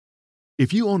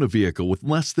If you own a vehicle with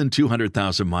less than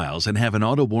 200,000 miles and have an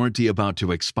auto warranty about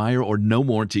to expire or no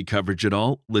warranty coverage at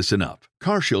all, listen up.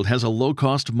 CarShield has a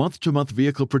low-cost month-to-month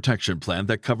vehicle protection plan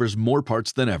that covers more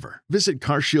parts than ever. Visit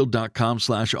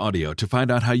carshield.com/audio to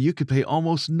find out how you could pay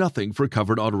almost nothing for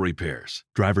covered auto repairs.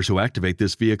 Drivers who activate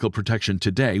this vehicle protection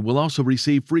today will also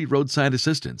receive free roadside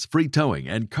assistance, free towing,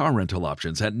 and car rental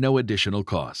options at no additional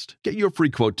cost. Get your free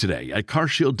quote today at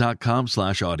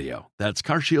carshield.com/audio. That's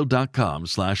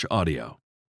carshield.com/audio.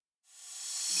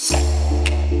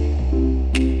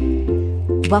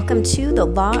 Welcome to the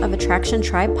Law of Attraction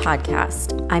Tribe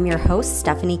podcast. I'm your host,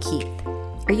 Stephanie Keith.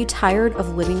 Are you tired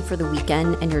of living for the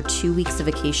weekend and your 2 weeks of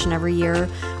vacation every year,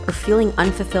 or feeling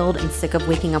unfulfilled and sick of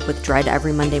waking up with dread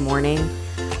every Monday morning?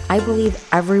 I believe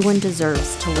everyone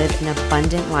deserves to live an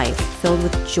abundant life filled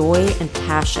with joy and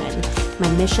passion.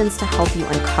 My mission is to help you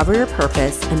uncover your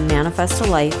purpose and manifest a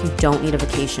life you don't need a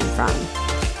vacation from.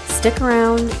 Stick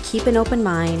around, keep an open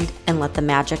mind, and let the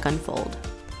magic unfold.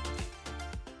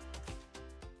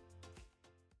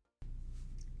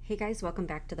 Hey guys, welcome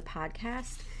back to the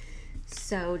podcast.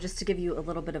 So just to give you a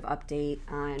little bit of update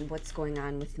on what's going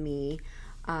on with me.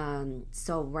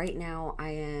 So right now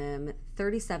I am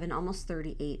 37, almost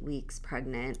 38 weeks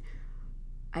pregnant.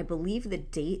 I believe the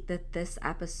date that this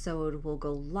episode will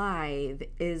go live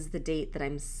is the date that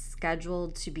I'm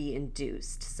scheduled to be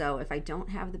induced. So if I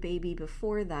don't have the baby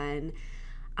before then,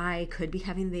 I could be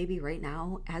having the baby right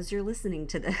now as you're listening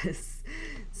to this.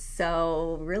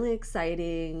 So really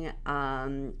exciting.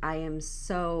 I am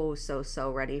so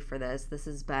ready for this. This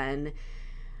has been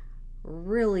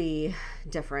really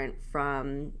different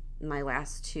from my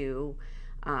last two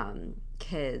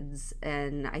kids,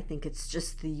 and I think it's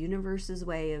just the universe's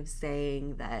way of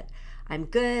saying that I'm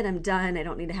good, I'm done, I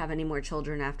don't need to have any more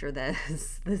children after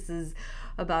this. This is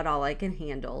about all I can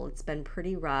handle. It's been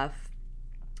pretty rough,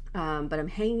 but I'm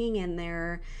hanging in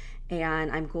there,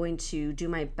 and I'm going to do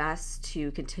my best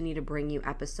to continue to bring you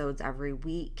episodes every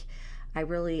week. I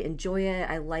really enjoy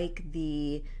it. I like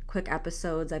the quick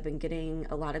episodes. I've been getting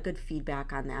a lot of good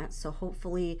feedback on that, so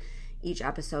hopefully each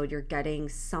episode you're getting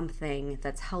something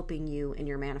that's helping you in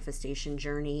your manifestation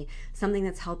journey, something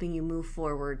that's helping you move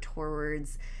forward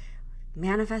towards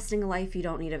manifesting a life you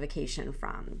don't need a vacation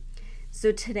from.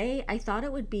 So today I thought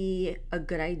it would be a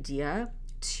good idea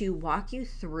to walk you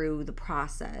through the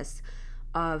process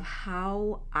of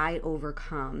how I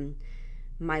overcome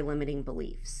my limiting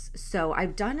beliefs. So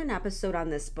I've done an episode on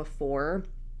this before.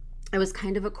 It was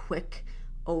kind of a quick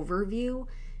overview.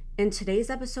 In today's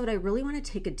episode, I really want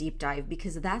to take a deep dive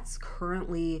because that's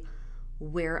currently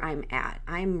where I'm at.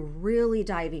 I'm really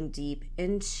diving deep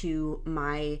into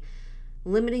my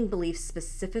limiting beliefs,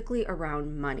 specifically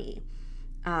around money.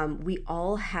 We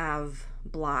all have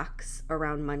blocks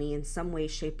around money in some way,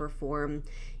 shape, or form.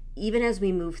 Even as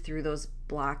we move through those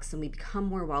blocks and we become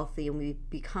more wealthy and we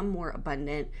become more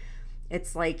abundant,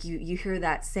 it's like you hear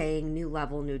that saying, new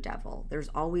level, new devil. There's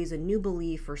always a new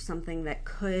belief or something that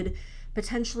could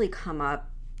potentially come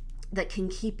up that can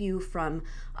keep you from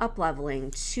up-leveling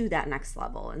to that next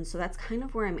level. And so that's kind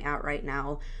of where I'm at right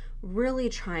now, really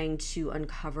trying to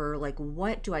uncover, like,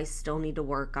 what do I still need to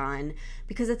work on?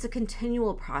 Because it's a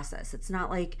continual process. It's not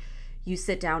like you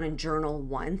sit down and journal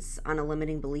once on a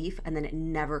limiting belief and then it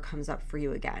never comes up for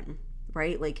you again,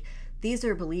 right? Like, these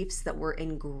are beliefs that were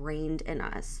ingrained in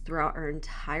us throughout our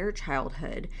entire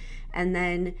childhood. And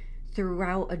then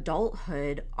throughout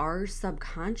adulthood, our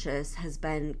subconscious has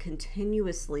been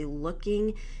continuously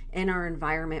looking in our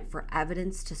environment for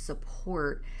evidence to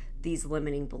support these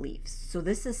limiting beliefs. So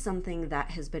this is something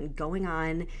that has been going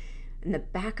on in the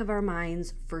back of our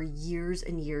minds for years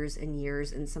and years and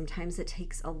years. And sometimes it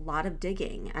takes a lot of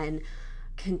digging and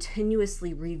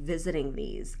continuously revisiting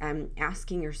these and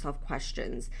asking yourself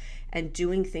questions and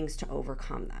doing things to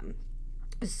overcome them.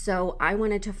 So I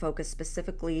wanted to focus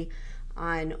specifically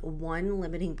on one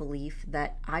limiting belief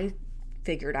that I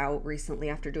figured out recently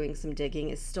after doing some digging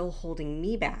is still holding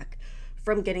me back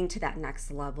from getting to that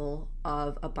next level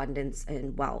of abundance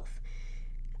and wealth.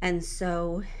 And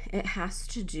so it has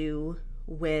to do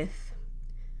with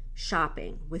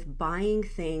shopping, with buying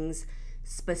things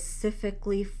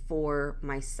specifically for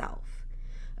myself.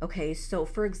 Okay, so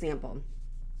for example,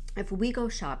 if we go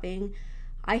shopping,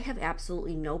 I have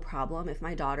absolutely no problem if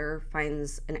my daughter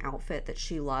finds an outfit that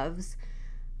she loves,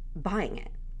 buying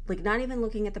it. Like, not even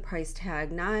looking at the price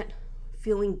tag, not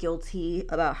feeling guilty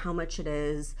about how much it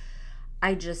is.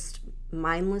 I just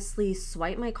mindlessly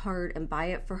swipe my card and buy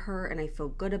it for her, and I feel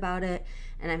good about it,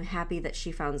 and I'm happy that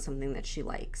she found something that she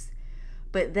likes.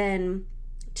 But then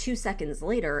 2 seconds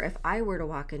later, if I were to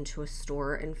walk into a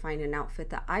store and find an outfit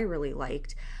that I really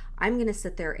liked, I'm going to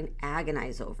sit there and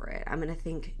agonize over it. I'm going to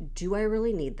think, do I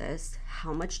really need this?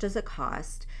 How much does it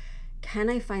cost? Can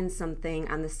I find something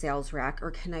on the sales rack, or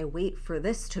can I wait for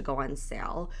this to go on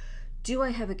sale? Do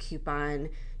I have a coupon?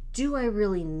 Do I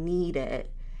really need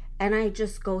it? And I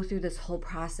just go through this whole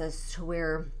process to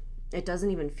where it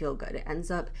doesn't even feel good. It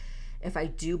ends up, if I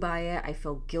do buy it, I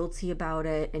feel guilty about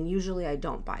it. And usually I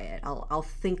don't buy it. I'll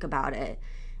think about it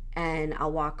and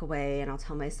I'll walk away and I'll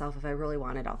tell myself if I really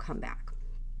want it, I'll come back.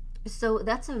 So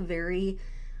that's a very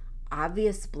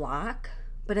obvious block,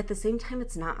 but at the same time,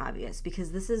 it's not obvious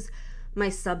because this is my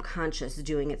subconscious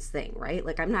doing its thing, right?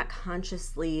 Like I'm not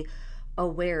consciously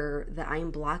aware that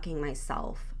I'm blocking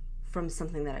myself from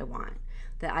something that I want,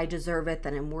 that I deserve it,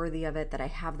 that I'm worthy of it, that I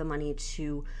have the money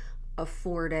to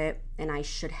afford it and I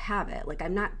should have it. Like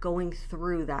I'm not going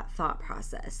through that thought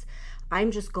process.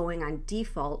 I'm just going on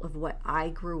default of what I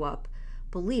grew up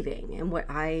believing and what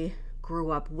I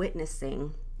grew up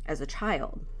witnessing as a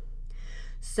child.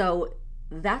 So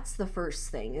that's the first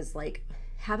thing, is like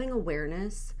having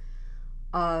awareness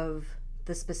of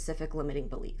the specific limiting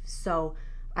beliefs. So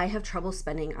I have trouble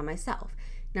spending on myself.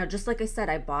 Now, just like I said,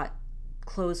 I bought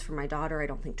clothes for my daughter. I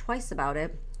don't think twice about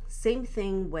it. Same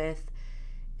thing with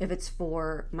if it's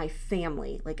for my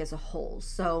family, like as a whole.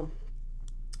 So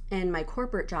in my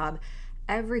corporate job,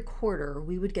 every quarter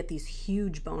we would get these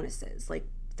huge bonuses, like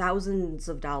thousands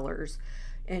of dollars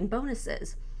in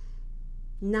bonuses.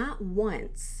 Not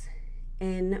once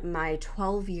in my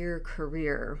 12-year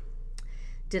career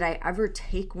did I ever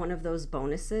take one of those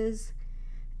bonuses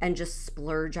and just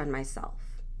splurge on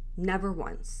myself. Never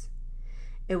once.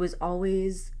 It was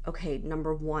always, okay,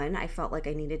 number one, I felt like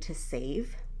I needed to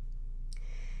save.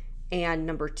 And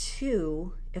number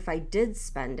two, if I did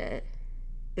spend it,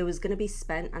 it was going to be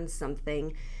spent on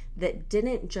something that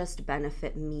didn't just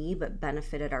benefit me, but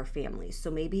benefited our family. So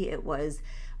maybe it was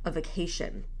a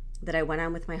vacation that I went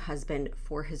on with my husband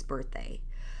for his birthday.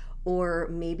 Or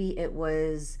maybe it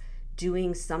was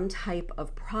doing some type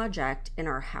of project in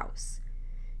our house,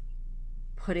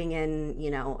 putting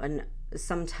in,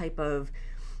 some type of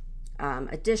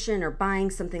addition, or buying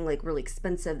something like really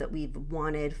expensive that we've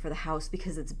wanted for the house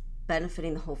because it's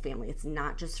benefiting the whole family. It's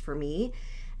not just for me.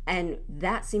 And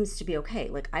that seems to be okay.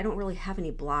 Like I don't really have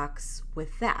any blocks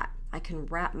with that. I can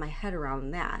wrap my head around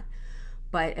that.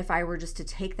 But if I were just to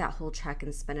take that whole check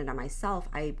and spend it on myself,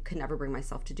 I could never bring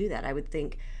myself to do that. I would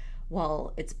think,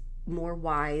 well, it's more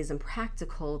wise and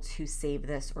practical to save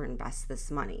this or invest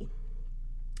this money.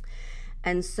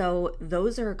 And so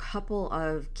those are a couple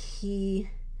of key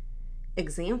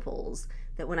examples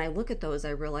that when I look at those, I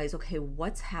realize, okay,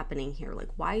 what's happening here? Like,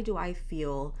 why do I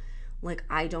feel like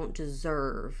I don't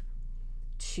deserve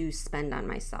to spend on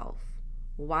myself?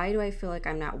 Why do I feel like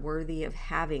I'm not worthy of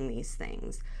having these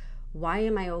things? Why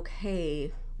am I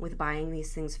okay with buying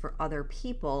these things for other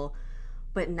people,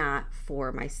 but not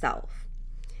for myself?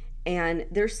 And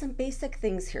there's some basic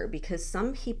things here, because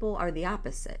some people are the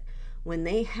opposite. When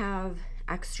they have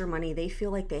extra money, they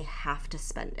feel like they have to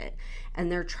spend it, and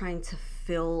they're trying to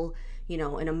fill,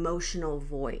 an emotional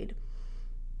void.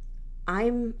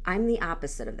 I'm the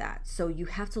opposite of that. So you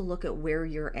have to look at where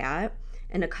you're at.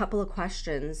 And a couple of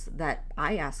questions that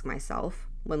I ask myself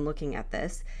when looking at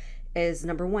this is,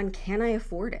 number one, can I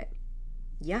afford it?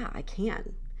 Yeah, I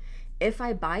can. If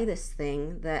I buy this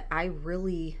thing that I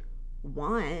really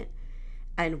want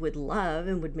and would love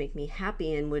and would make me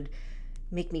happy and would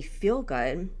make me feel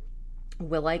good,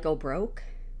 will I go broke?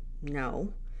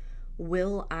 No.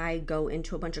 Will I go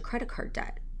into a bunch of credit card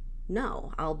debt?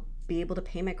 No. I'll be able to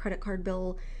pay my credit card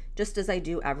bill just as I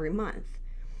do every month.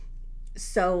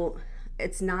 So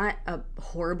it's not a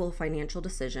horrible financial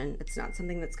decision. It's not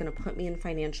something that's going to put me in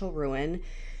financial ruin.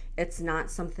 It's not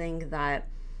something that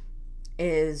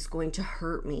is going to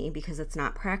hurt me because it's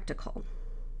not practical.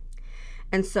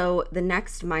 And so the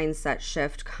next mindset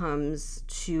shift comes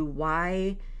to,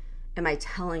 why am I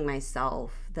telling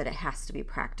myself that it has to be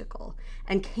practical?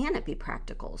 And can it be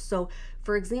practical? So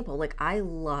for example, like I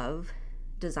love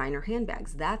designer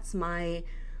handbags. That's my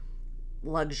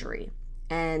luxury.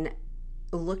 And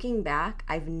looking back,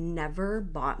 I've never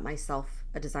bought myself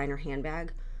a designer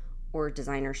handbag or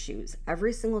designer shoes.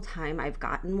 Every single time I've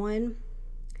gotten one,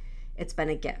 it's been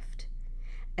a gift.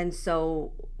 And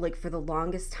so like for the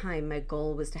longest time, my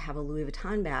goal was to have a Louis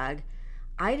Vuitton bag.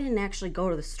 I didn't actually go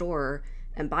to the store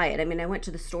and buy it. I mean, I went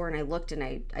to the store and I looked and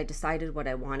I decided what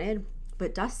I wanted,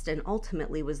 but Dustin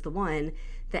ultimately was the one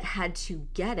that had to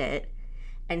get it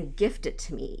and gift it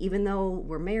to me. Even though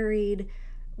we're married,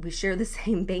 we share the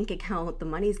same bank account, the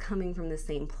money's coming from the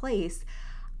same place,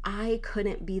 I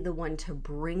couldn't be the one to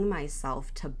bring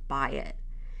myself to buy it.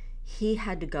 He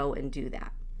had to go and do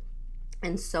that.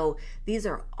 And so these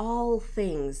are all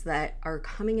things that are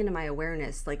coming into my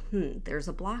awareness like, there's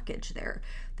a blockage there.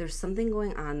 There's something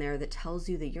going on there that tells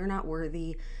you that you're not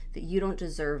worthy, that you don't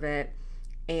deserve it.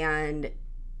 And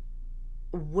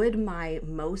would my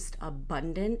most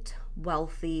abundant,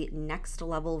 wealthy, next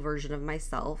level version of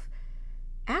myself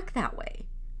act that way?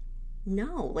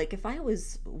 No. Like, if I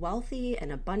was wealthy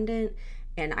and abundant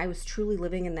and I was truly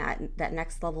living in that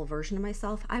next level version of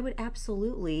myself, I would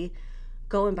absolutely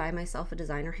go and buy myself a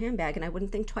designer handbag, and I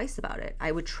wouldn't think twice about it.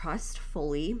 I would trust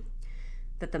fully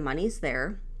that the money's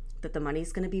there, that the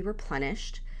money's going to be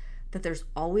replenished, that there's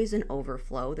always an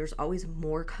overflow, there's always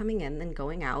more coming in than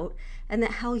going out, and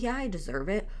that hell yeah, I deserve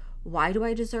it. Why do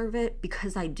I deserve it?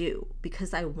 Because I do,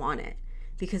 because I want it,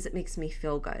 because it makes me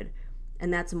feel good.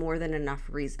 And that's more than enough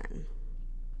reason.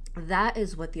 That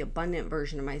is what the abundant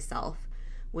version of myself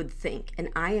would think. And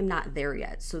I am not there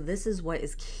yet. So this is what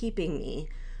is keeping me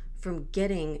from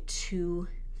getting to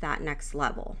that next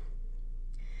level.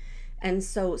 And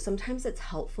so sometimes it's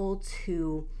helpful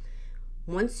to,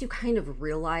 once you kind of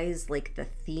realize like the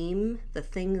theme, the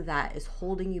thing that is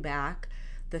holding you back,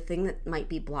 the thing that might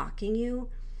be blocking you,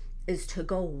 is to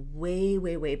go way,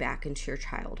 way, way back into your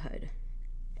childhood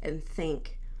and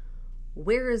think,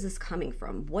 where is this coming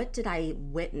from? What did I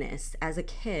witness as a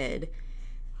kid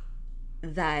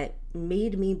that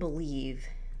made me believe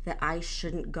that I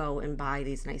shouldn't go and buy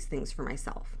these nice things for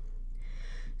myself?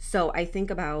 So I think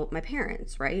about my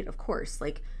parents, right? Of course,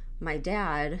 like my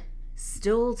dad,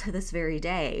 still to this very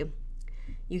day,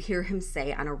 you hear him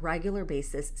say on a regular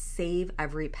basis, save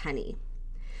every penny.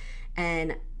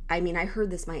 And I mean, I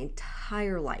heard this my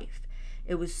entire life.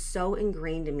 It was so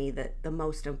ingrained in me that the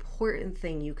most important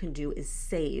thing you can do is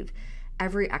save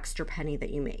every extra penny that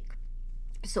you make.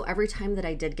 So every time that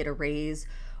I did get a raise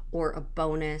or a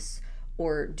bonus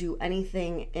or do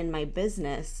anything in my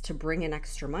business to bring in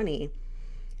extra money,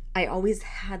 I always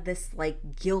had this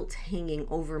like guilt hanging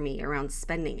over me around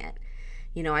spending it.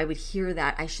 You know, I would hear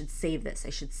that I should save this, I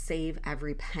should save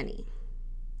every penny.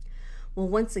 Well,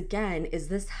 once again, is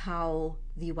this how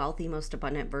the wealthy, most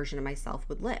abundant version of myself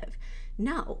would live?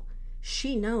 No,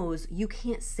 she knows you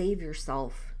can't save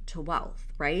yourself to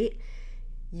wealth, right?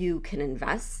 You can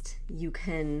invest, you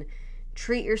can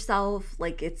treat yourself.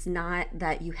 Like, it's not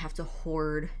that you have to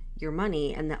hoard your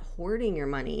money, and that hoarding your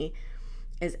money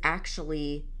is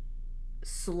actually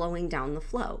slowing down the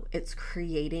flow. It's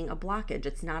creating a blockage.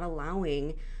 It's not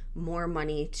allowing more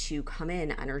money to come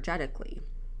in energetically,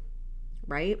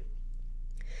 right?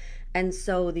 And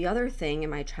so the other thing in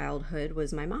my childhood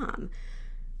was my mom.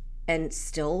 And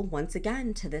still, once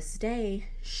again, to this day,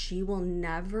 she will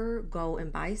never go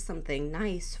and buy something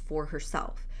nice for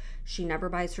herself. She never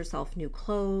buys herself new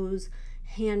clothes,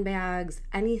 handbags,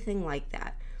 anything like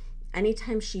that.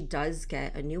 Anytime she does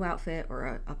get a new outfit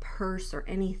or a purse or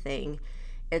anything,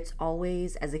 it's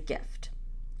always as a gift.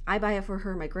 I buy it for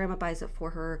her, my grandma buys it for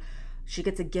her, she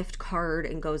gets a gift card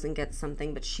and goes and gets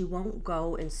something, but she won't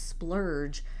go and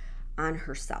splurge on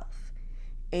herself.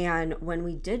 And when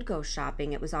we did go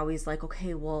shopping, it was always like,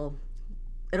 okay, well,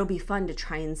 it'll be fun to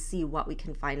try and see what we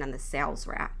can find on the sales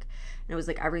rack. And it was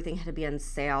like everything had to be on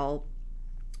sale.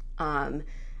 And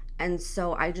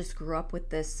so I just grew up with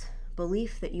this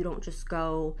belief that you don't just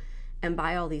go and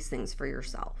buy all these things for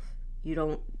yourself. You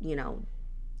don't,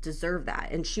 deserve that.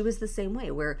 And she was the same way,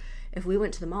 where if we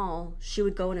went to the mall, she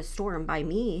would go in a store and buy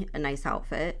me a nice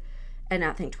outfit and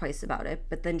not think twice about it,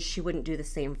 but then she wouldn't do the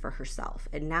same for herself.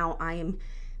 And now I am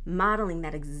modeling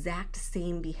that exact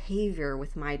same behavior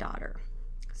with my daughter.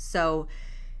 So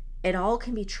it all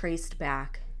can be traced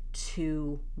back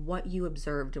to what you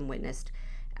observed and witnessed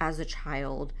as a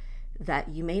child that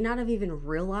you may not have even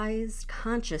realized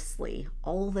consciously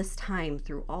all this time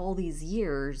through all these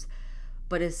years,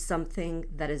 but is something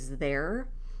that is there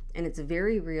and it's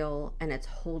very real and it's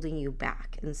holding you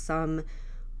back in some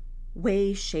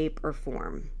way, shape, or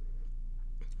form.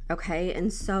 Okay,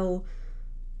 and so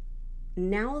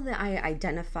now that I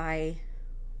identify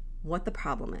what the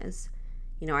problem is,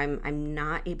 I'm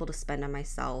not able to spend on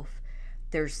myself.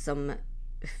 There's some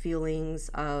feelings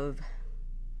of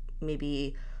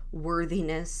maybe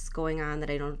worthiness going on, that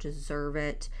I don't deserve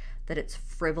it, that it's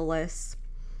frivolous.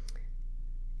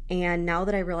 And now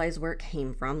that I realize where it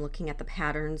came from, looking at the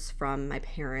patterns from my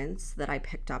parents that I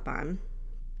picked up on,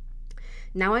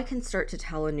 now I can start to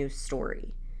tell a new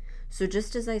story. So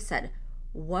just as I said,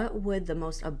 what would the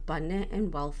most abundant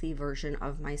and wealthy version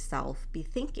of myself be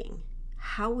thinking?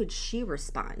 How would she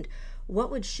respond?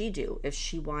 What would she do if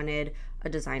she wanted a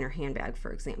designer handbag,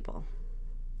 for example?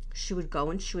 She would go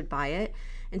and she would buy it,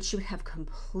 and she would have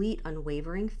complete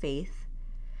unwavering faith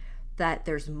that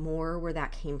there's more where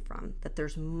that came from, that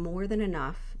there's more than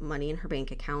enough money in her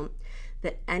bank account,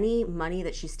 that any money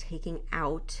that she's taking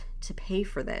out to pay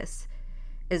for this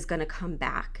is going to come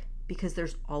back because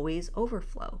there's always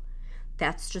overflow.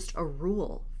 That's just a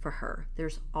rule for her.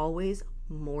 There's always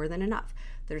more than enough.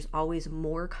 There's always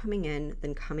more coming in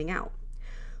than coming out.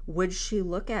 Would she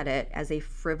look at it as a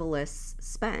frivolous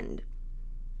spend?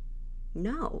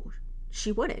 No,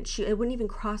 she wouldn't. It wouldn't even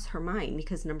cross her mind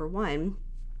because, number one,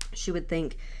 she would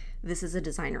think, this is a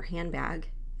designer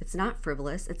handbag. It's not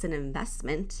frivolous. It's an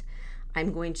investment.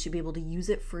 I'm going to be able to use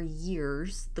it for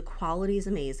years. The quality is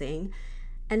amazing.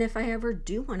 And if I ever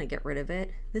do want to get rid of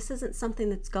it, this isn't something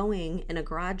that's going in a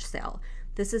garage sale.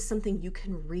 This is something you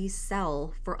can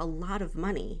resell for a lot of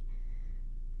money,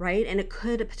 right? And it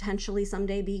could potentially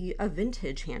someday be a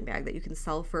vintage handbag that you can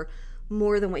sell for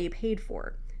more than what you paid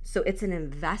for. So it's an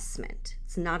investment.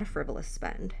 It's not a frivolous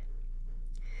spend.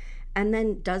 And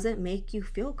then, does it make you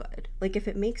feel good? Like, if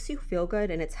it makes you feel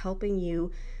good and it's helping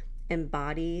you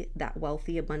embody that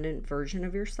wealthy, abundant version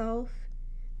of yourself,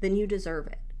 then you deserve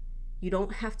it. You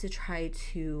don't have to try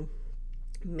to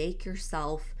make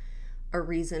yourself a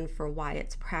reason for why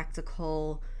it's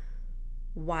practical,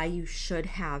 why you should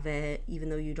have it, even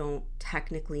though you don't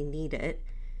technically need it.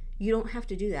 You don't have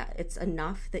to do that. It's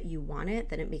enough that you want it,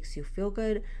 that it makes you feel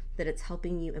good, that it's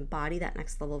helping you embody that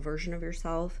next level version of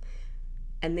yourself,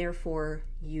 and therefore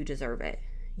you deserve it.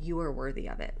 You are worthy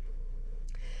of it.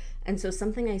 And so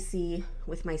something I see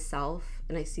with myself,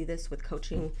 and I see this with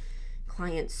coaching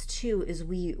clients too, is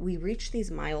we reach these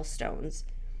milestones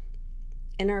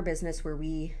in our business where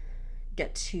we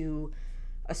get to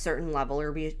a certain level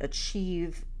or we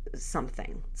achieve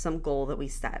something, some goal that we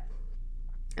set,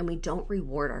 and we don't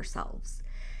reward ourselves.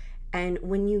 And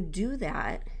when you do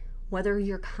that, whether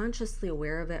you're consciously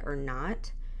aware of it or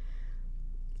not,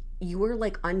 you are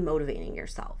like unmotivating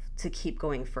yourself to keep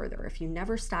going further. If you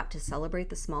never stop to celebrate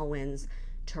the small wins,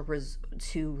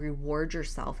 to reward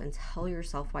yourself and tell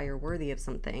yourself why you're worthy of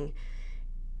something,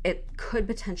 it could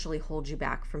potentially hold you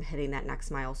back from hitting that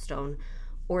next milestone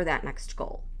or that next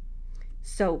goal.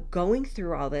 So going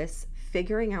through all this,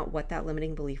 figuring out what that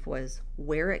limiting belief was,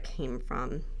 where it came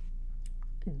from,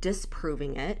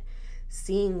 disproving it,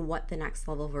 seeing what the next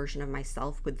level version of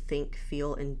myself would think,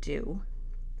 feel, and do,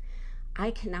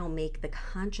 I can now make the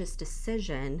conscious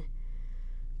decision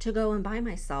to go and buy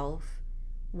myself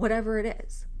whatever it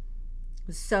is.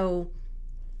 So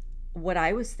what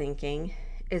I was thinking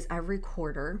is every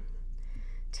quarter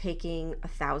taking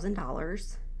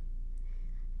 $1,000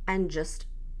 and just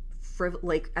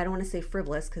I don't want to say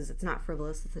frivolous because it's not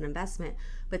frivolous, it's an investment,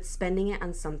 but spending it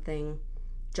on something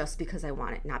just because I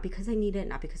want it, not because I need it,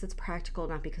 not because it's practical,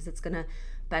 not because it's going to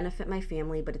benefit my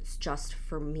family, but it's just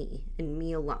for me and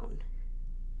me alone.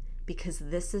 Because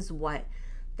this is what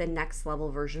the next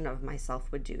level version of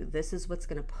myself would do. This is what's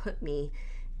going to put me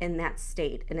in that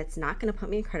state. And it's not going to put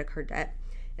me in credit card debt.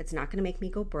 It's not going to make me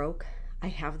go broke. I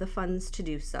have the funds to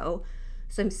do so.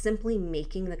 So I'm simply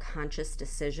making the conscious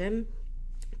decision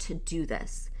to do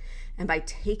this. And by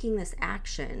taking this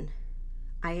action,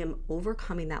 I am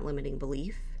overcoming that limiting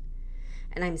belief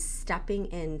and I'm stepping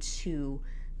into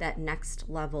that next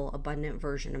level abundant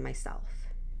version of myself.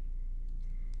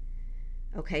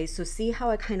 Okay, so see how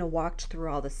I kind of walked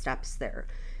through all the steps there.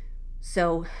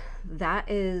 So that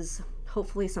is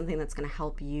hopefully something that's going to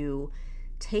help you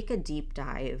take a deep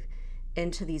dive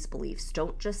into these beliefs.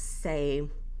 Don't just say,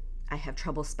 I have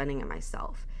trouble spending on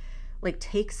myself. Like,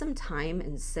 take some time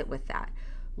and sit with that.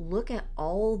 Look at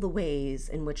all the ways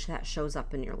in which that shows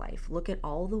up in your life. Look at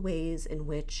all the ways in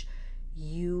which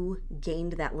you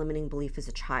gained that limiting belief as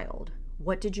a child.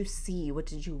 What did you see? What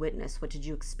did you witness? What did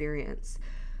you experience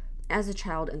as a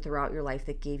child and throughout your life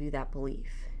that gave you that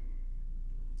belief?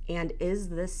 And is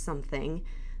this something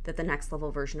that the next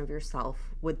level version of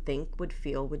yourself would think, would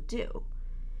feel, would do?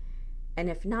 And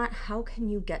if not, how can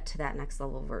you get to that next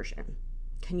level version?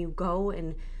 Can you go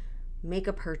and make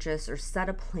a purchase or set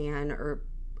a plan or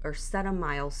set a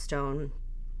milestone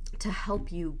to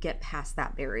help you get past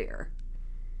that barrier?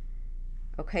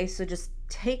 Okay, so just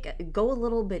go a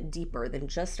little bit deeper than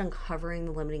just uncovering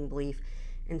the limiting belief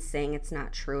and saying it's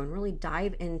not true, and really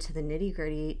dive into the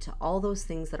nitty-gritty to all those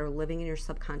things that are living in your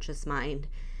subconscious mind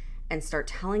and start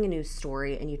telling a new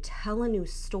story. And you tell a new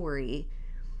story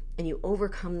and you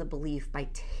overcome the belief by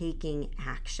taking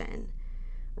action,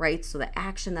 right? So the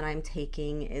action that I'm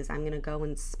taking is I'm going to go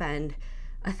and spend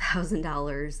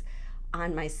 $1,000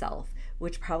 on myself,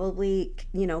 which probably,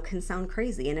 can sound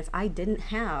crazy. And if I didn't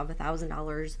have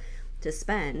 $1,000 to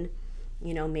spend,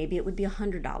 maybe it would be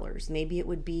 $100. Maybe it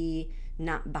would be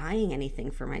not buying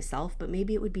anything for myself, but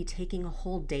maybe it would be taking a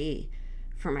whole day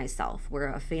for myself,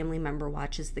 where a family member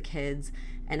watches the kids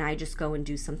and I just go and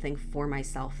do something for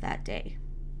myself that day,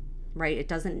 right? It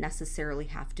doesn't necessarily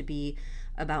have to be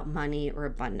about money or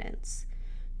abundance.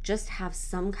 Just have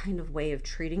some kind of way of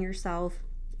treating yourself,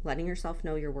 letting yourself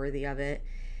know you're worthy of it,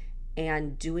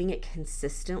 and doing it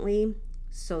consistently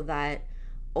so that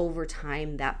over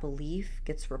time that belief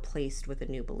gets replaced with a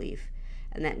new belief.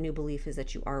 And that new belief is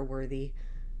that you are worthy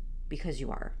because you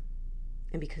are,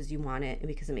 and because you want it, and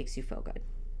because it makes you feel good.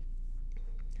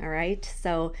 All right.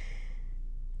 So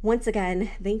once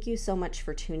again, thank you so much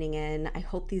for tuning in. I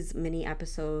hope these mini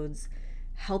episodes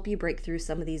help you break through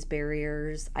some of these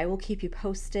barriers. I will keep you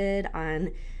posted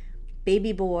on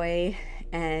baby boy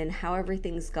and how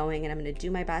everything's going, and I'm going to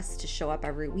do my best to show up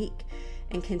every week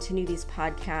and continue these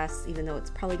podcasts, even though it's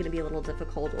probably going to be a little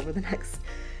difficult over the next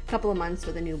couple of months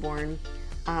with a newborn.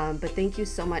 But thank you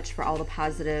so much for all the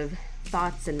positive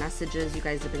thoughts and messages you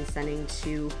guys have been sending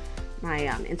to my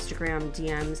Instagram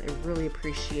DMs. I really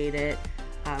appreciate it.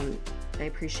 I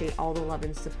appreciate all the love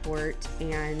and support,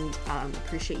 and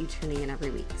appreciate you tuning in every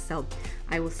week. So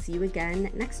I will see you again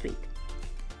next week.